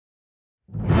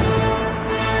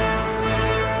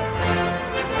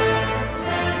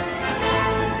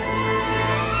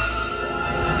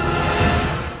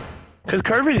Because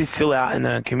COVID is still out in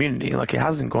the community, like it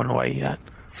hasn't gone away yet.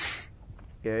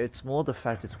 Yeah, it's more the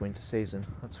fact it's winter season.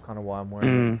 That's kind of why I'm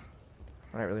worried.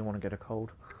 I don't really want to get a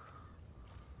cold.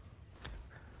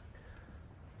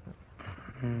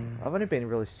 I've only been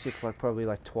really sick like probably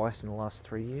like twice in the last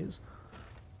 3 years.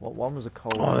 Well, one was a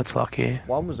cold. Oh, that's lucky.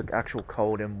 One was an actual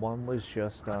cold, and one was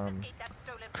just Didn't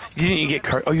you get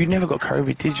COVID? Oh, you never got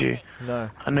COVID, did you? No.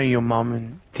 I know your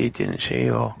mum didn't she?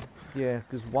 Or Yeah,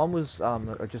 because one was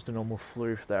just a normal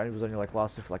flu that was only like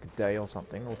lasted for like a day or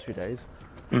something, or 2 days.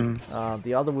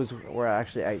 The other was where I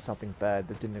actually ate something bad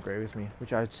that didn't agree with me,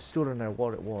 which I still don't know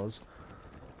what it was.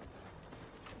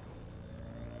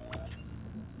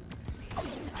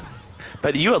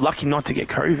 But you were lucky not to get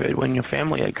COVID when your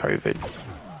family had COVID.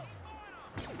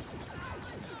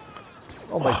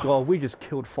 Oh my god, we just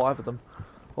killed 5 of them.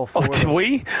 Or 4 Oh, of did them.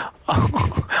 we?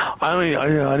 Oh,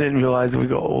 I didn't realize we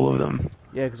got all of them.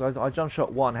 Yeah, because I jump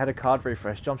shot one, had a card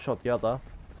refresh, jump shot the other,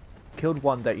 killed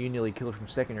one that you nearly killed from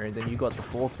secondary, and then you got the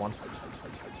 4th one.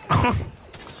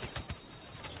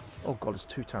 Oh god, it's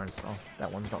 2 turns. Oh,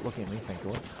 that one's not looking at me, thank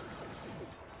god.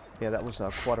 Yeah, that was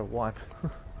quite a wipe.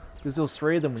 Because there was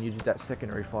 3 of them when you did that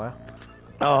secondary fire.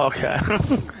 Oh, okay.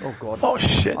 Oh god. Oh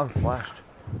shit. I'm flashed.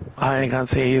 I can't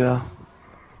see either.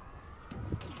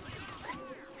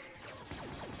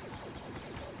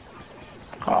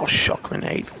 Oh, shock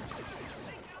grenade.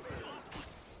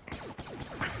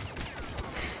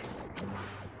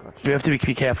 Gotcha. You have to be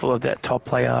careful of that top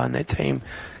player on their team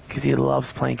because he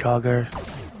loves playing cargo.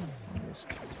 Yes.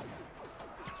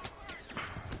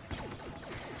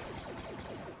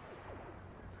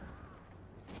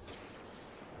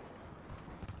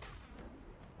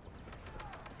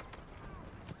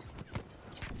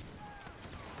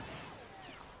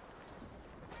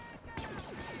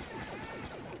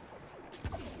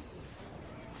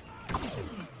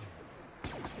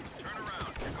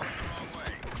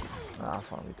 Ah,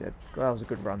 finally dead. That was a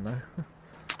good run though.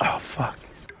 Oh, fuck.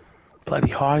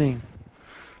 Bloody hiding.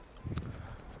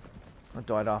 I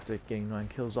died after getting 9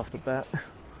 kills off the bat.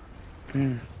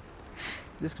 Mm.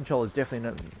 This controller is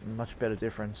definitely a much better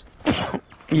difference.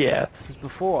 Yeah. Because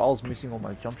before I was missing all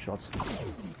my jump shots.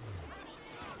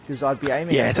 Because I'd be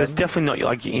aiming Yeah, at so it's them. definitely not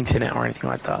like your internet or anything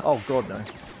like that. Oh god, no.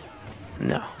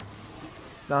 No.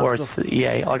 No, Or it's the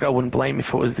EA. Like, I wouldn't blame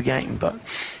if it was the game, but...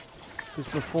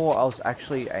 Because before I was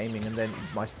actually aiming and then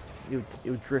it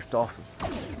would drift off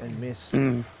and miss.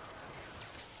 Mm.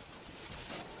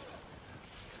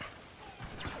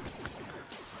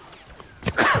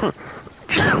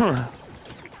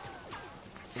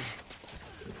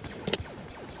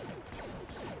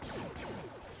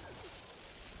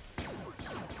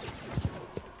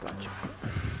 Gotcha.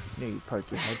 Knew you'd poke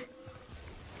your head.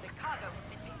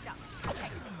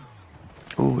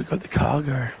 Oh, we got the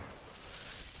cargo.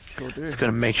 Sure do. Just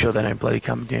gotta make sure they don't bloody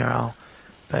come near our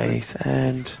base,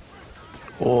 and...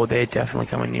 Or they're definitely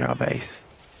coming near our base.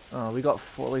 Oh, we got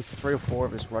at least 3 or 4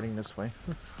 of us running this way.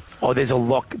 Oh, there's a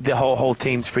lock. The whole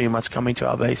team's pretty much coming to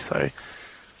our base, though.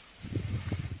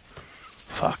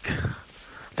 Fuck.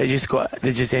 They're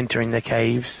just entering the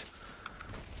caves.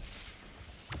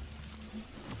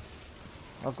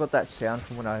 I've got that sound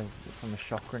from from the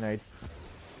shock grenade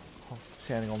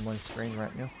sounding on my screen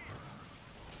right now.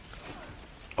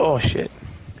 Oh shit.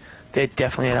 They're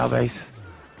definitely at our base.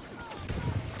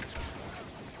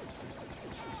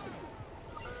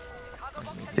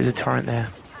 There's a torrent there.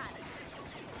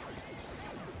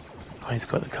 Oh, he's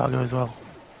got the cargo as well.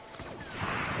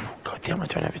 God damn, I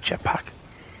don't have a jetpack.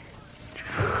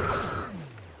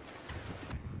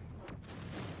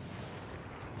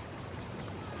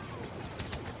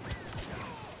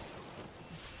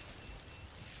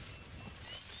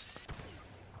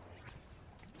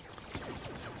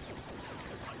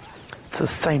 It's the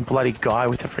same bloody guy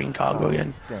with the freaking cargo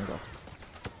again. Damn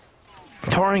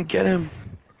it. Torrent, get him!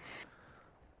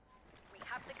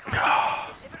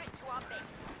 Oh,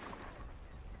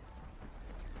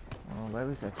 that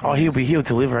was that Oh, he'll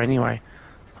deliver anyway.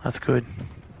 That's good.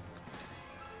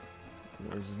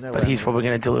 There's no But way he's I'm- probably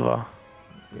going to deliver.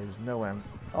 Yeah, there's no way I'm...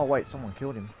 Oh wait, someone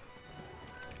killed him.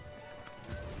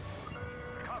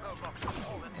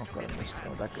 Oh god, I missed.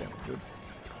 Oh, that guy was good.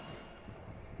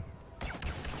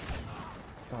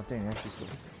 Oh dang, actually still...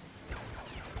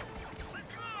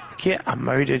 Get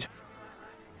emoted.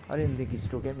 I didn't think he'd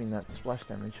still get me in that splash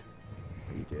damage.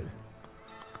 But he did.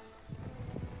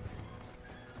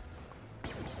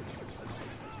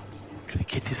 Gonna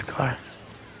get this guy.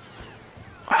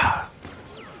 Ah!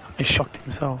 He shocked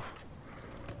himself.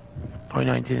 Oh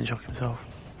no, he didn't shock himself.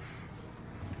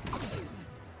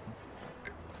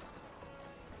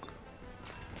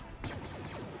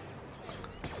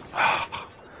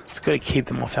 Just gotta keep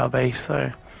them off our base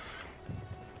though.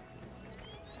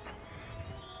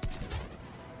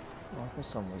 Oh, I thought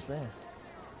someone was there.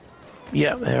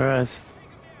 Yeah, there is.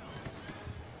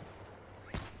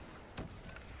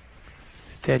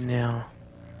 It's dead now.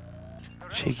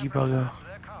 Cheeky bugger.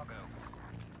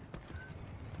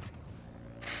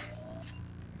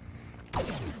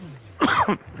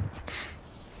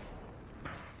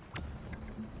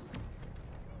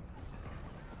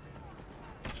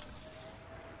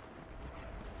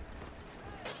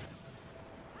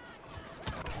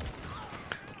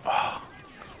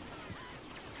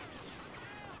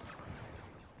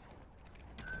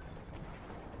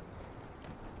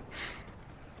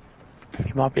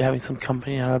 You might be having some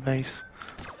company at our base.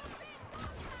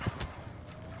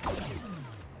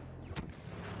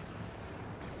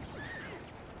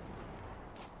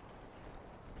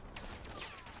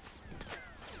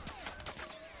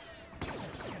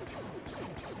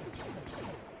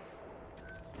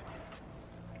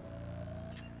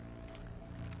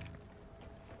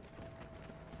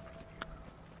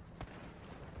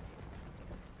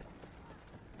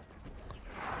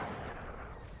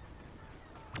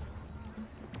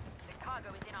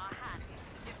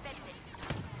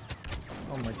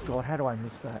 Oh my god, how do I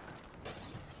miss that?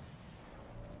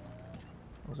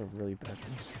 That was a really bad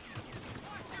miss.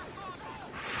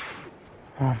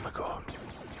 Oh my god.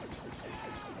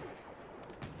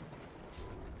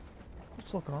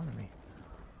 What's locking on to me?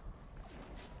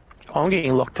 Oh, I'm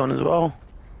getting locked on as well.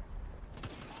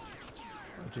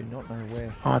 I do not know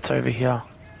where. Oh, it's over here.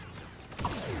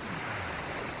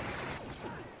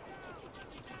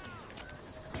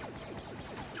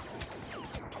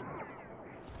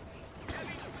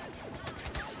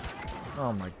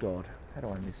 Oh my god, how do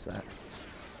I miss that?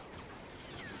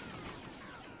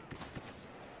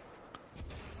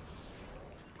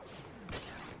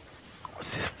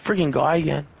 What's this frigging guy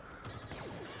again?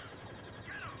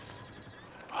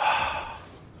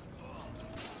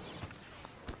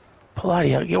 Bloody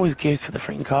hell, he always goes for the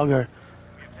freaking cargo. We've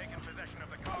taken possession of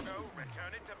the cargo.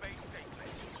 Return it to base safely.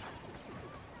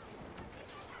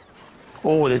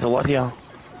 Oh, there's a lot here.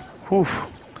 Oof.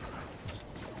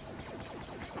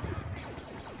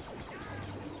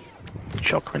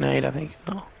 Shock grenade, I think.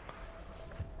 No.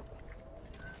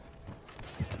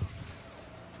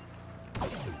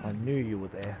 I knew you were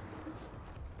there.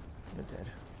 You're dead.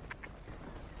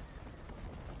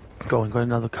 Go and got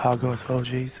another cargo as well,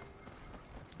 jeez.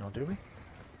 Oh, do we?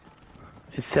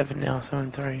 It's 7 now,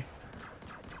 7-3.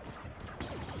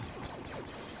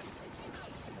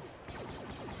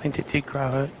 I think they did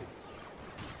grab it.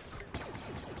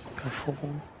 Go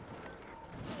forward.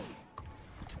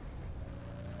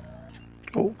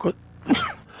 Oh, good.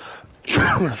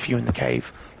 A few in the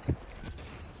cave.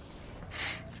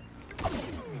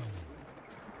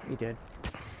 He did.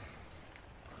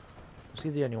 Was he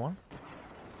the only one?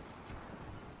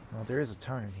 Oh, there is a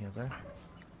turret in here, though.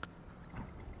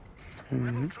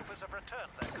 Mm-hmm. Troopers have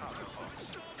returned their cargo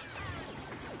box.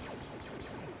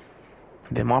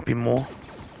 There might be more.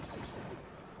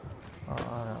 I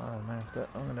don't know, but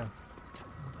I'm gonna...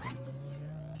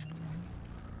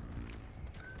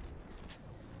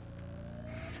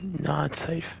 No, it's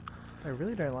safe. They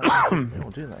really don't like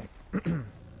people, do they?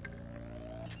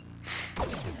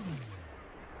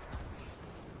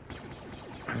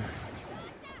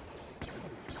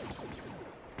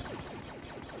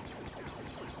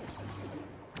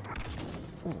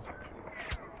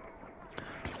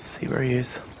 Let's see where he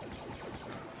is.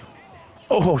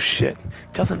 Oh shit.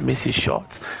 Doesn't miss his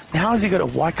shots. Now how has he got a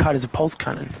white card as a pulse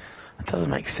cannon? That doesn't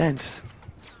make sense.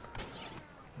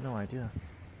 No idea.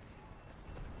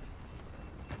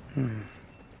 Hmm.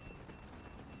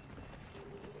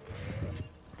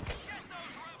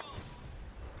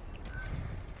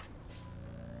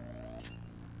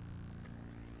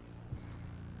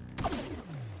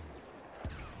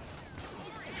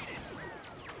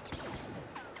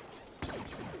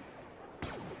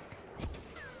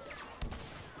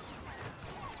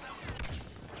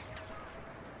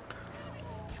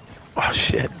 Oh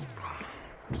shit.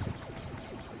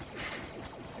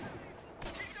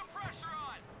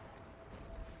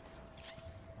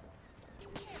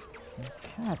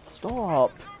 Cat,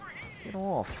 stop! Get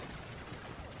off.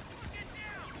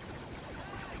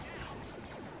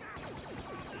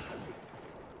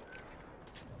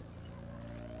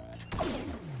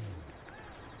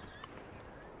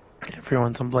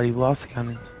 Everyone's on bloody blast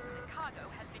cannons.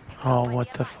 Oh,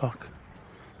 what the fuck.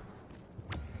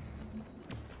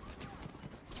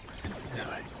 This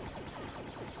way.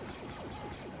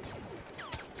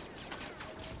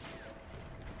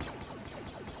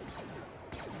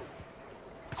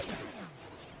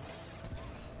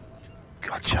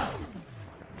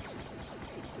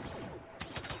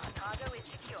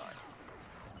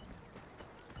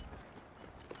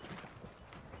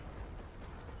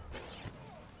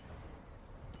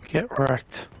 Get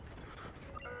wrecked.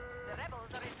 The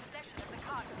rebels are in possession of the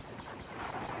cargo.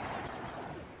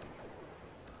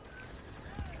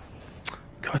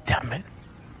 God damn it.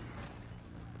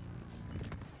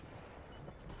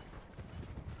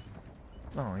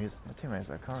 Oh, my teammate has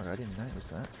that cargo. I didn't notice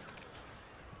that.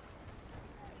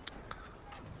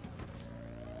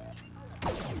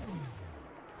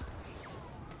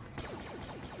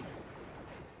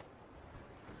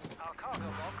 Our cargo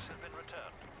box has been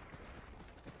returned.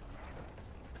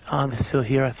 Ah, they're still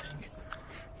here, I think.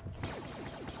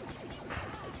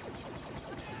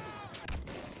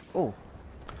 Oh,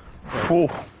 Whew.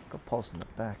 got pulse in the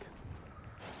back.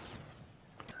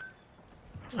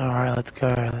 Alright, let's go,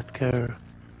 let's go.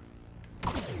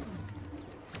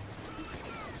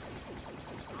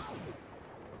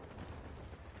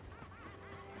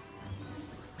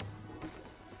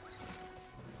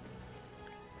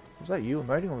 Was that you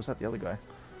emoting or was that the other guy?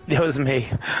 That was me.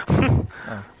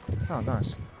 Oh, oh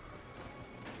nice.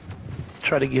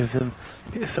 Try to give them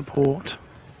a bit of support.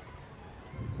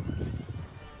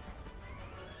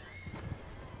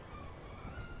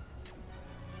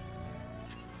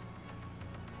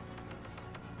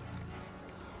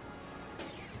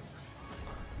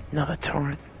 Another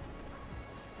torrent.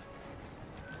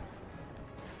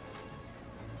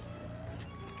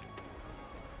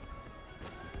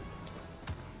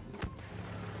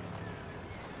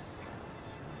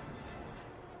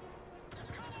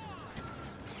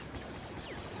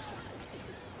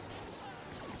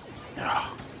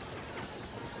 Ah.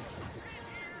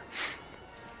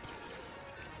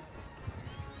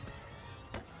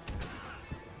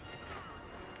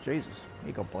 Jesus,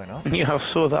 he got blown up. Yeah, I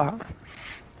saw that.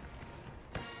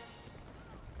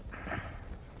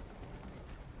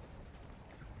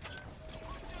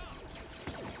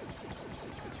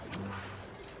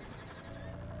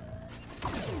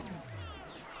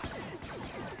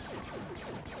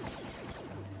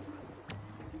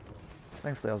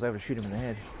 Thankfully, I was able to shoot him in the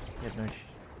head. He had no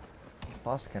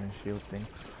blaster cannon shield thing.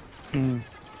 Mm.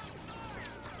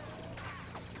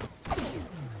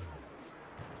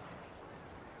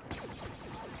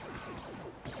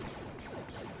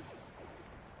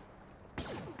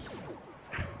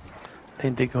 I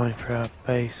think they're going for our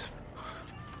base.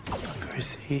 Go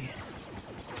see.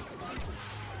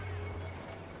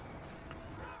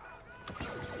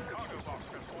 Cargo box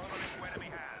has fallen into enemy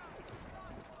hands.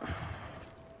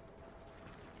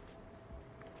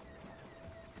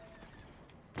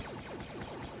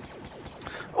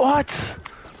 What?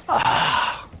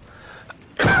 Ah.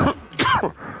 The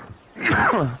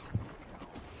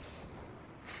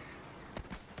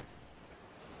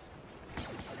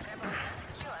rebels have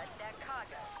secured their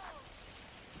cargo.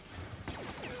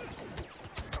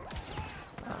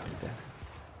 Ah, I'm dead.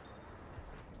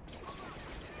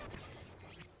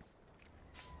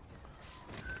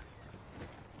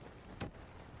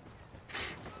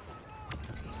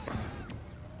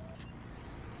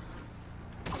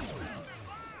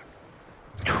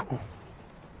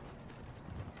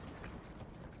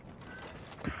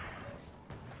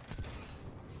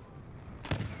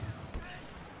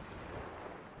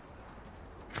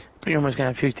 You're almost gonna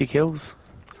have 50 kills.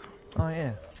 Oh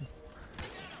yeah.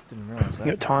 Didn't realize You that.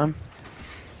 got time.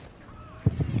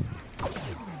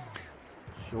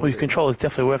 Sure Well, your did. controller's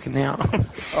definitely working now.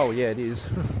 Oh yeah, it is.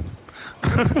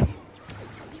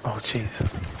 Oh, jeez.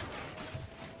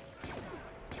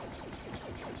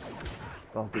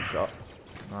 Oh, good shot.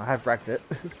 I have racked it.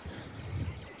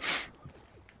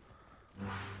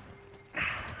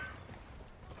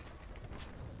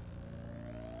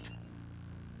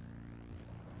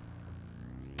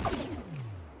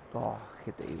 Oh,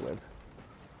 hit the E-web.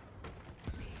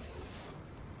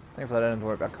 Thankfully I don't have to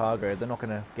worry about cargo. They're not going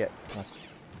to get much.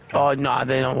 Oh, no,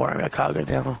 they don't worry about cargo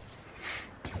now.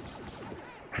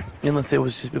 Unless there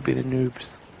was just a bit of noobs.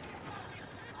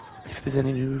 If there's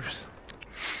any noobs.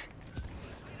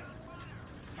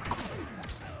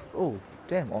 Oh,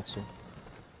 damn, Otzel.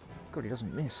 God, he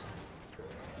doesn't miss.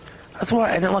 That's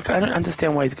why, and like, I don't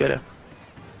understand why he's got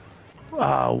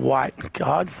a white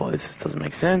guard for this. This doesn't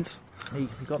make sense. He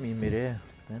got me in midair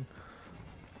then.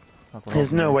 Like when I There's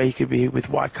was in no there. way he could be with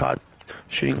white cards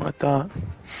shooting like that.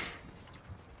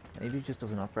 Maybe he just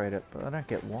doesn't upgrade it, but I don't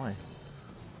get why.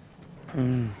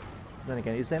 Mm. Then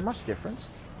again, is there much difference?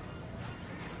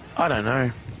 I don't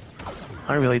know.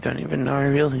 I really don't even know,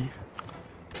 really.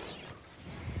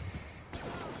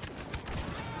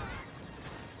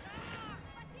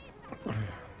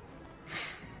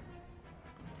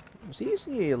 Was he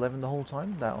using the 11 the whole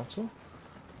time, that Otzel?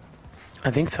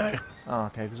 I think so. Oh,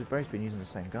 okay, because we've both been using the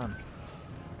same gun.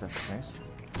 If that's the case.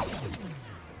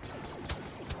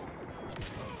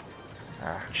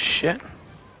 Ah. Shit.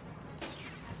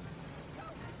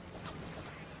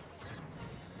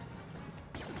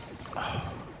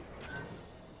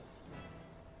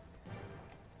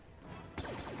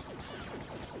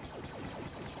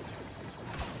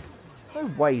 No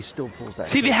way he still pulls that.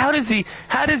 See, kill. how does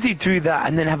he do that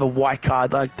and then have a white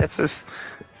card? Like, that's just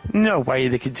no way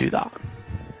they could do that.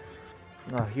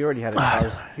 No, he already had it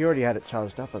charged. He already had it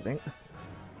charged up, I think.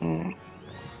 Mm.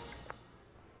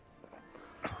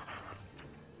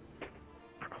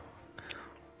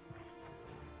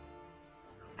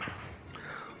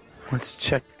 Let's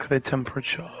check the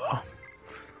temperature.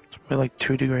 It's probably like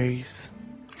 2 degrees.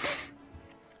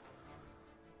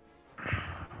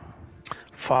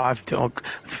 5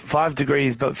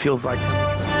 degrees, but feels like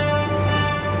temperature.